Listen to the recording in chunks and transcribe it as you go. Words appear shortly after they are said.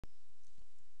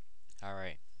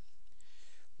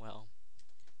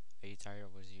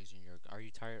Are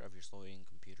you tired of your slow-in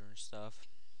computer and stuff?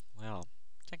 Well,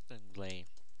 technically,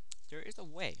 there is a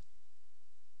way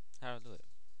how to do it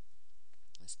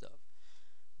and stuff.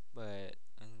 But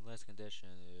unless condition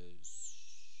is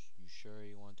you sure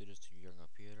you want to do this to your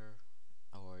computer,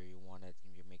 or you want it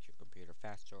to make your computer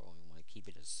faster, or you want to keep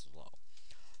it as slow.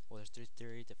 Well, there's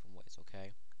three different ways.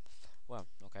 Okay. Well,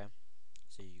 okay.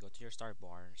 So you go to your start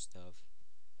bar and stuff.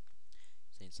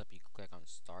 Since up, you click on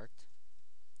Start,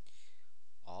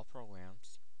 All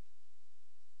Programs,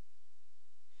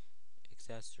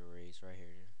 Accessories right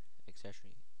here.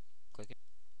 Accessory. Click it,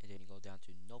 and then you go down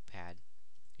to Notepad.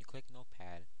 You click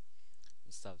Notepad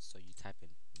and stuff. So you type in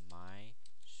my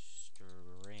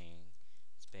string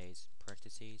space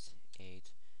parentheses 8000.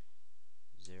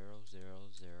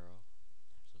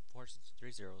 So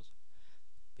three zeros,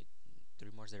 but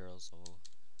three more zeros. So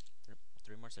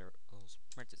three more zeros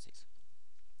parentheses.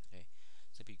 Okay.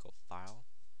 So if you go File,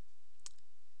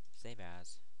 Save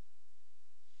As,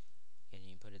 and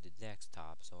you put it to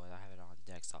desktop. So I have it on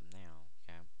desktop now.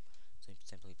 Okay. So you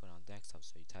simply put it on desktop.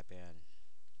 So you type in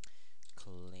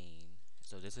clean.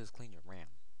 So this is clean your RAM.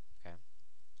 Okay.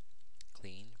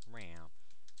 Clean RAM.vbs.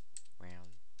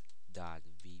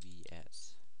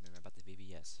 Remember about the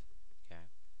VBS. Okay.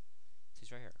 See,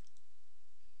 it's right here.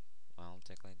 Well,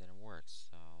 technically it didn't work,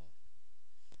 so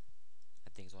I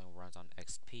think it only runs on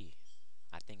XP.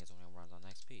 I think it's only runs on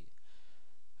XP.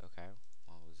 Okay.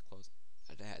 Well, let's close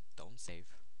that. Don't save.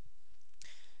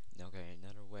 Okay,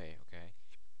 another way. Okay.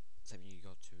 So you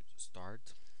go to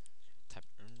Start, type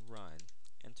in Run,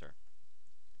 Enter,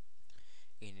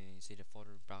 and then you see the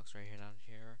folder box right here down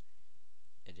here,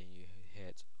 and then you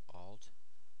hit Alt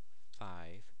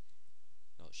 5.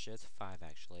 No, Shift 5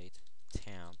 actually.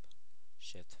 Temp,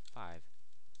 Shift 5,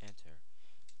 Enter.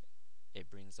 It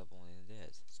brings up only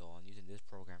this. So I'm using this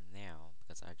program now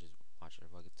because I just watched it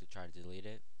to try to delete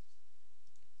it.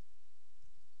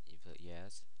 You put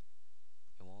yes,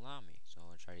 it won't allow me. So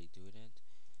I try doing it,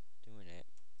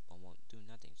 but won't do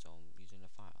nothing. So I'm using the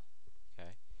file.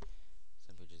 Okay,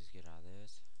 simply just get out of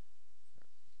this,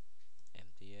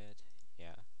 empty it.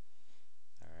 Yeah.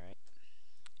 All right,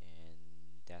 and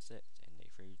that's it. And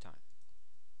thank you for your time.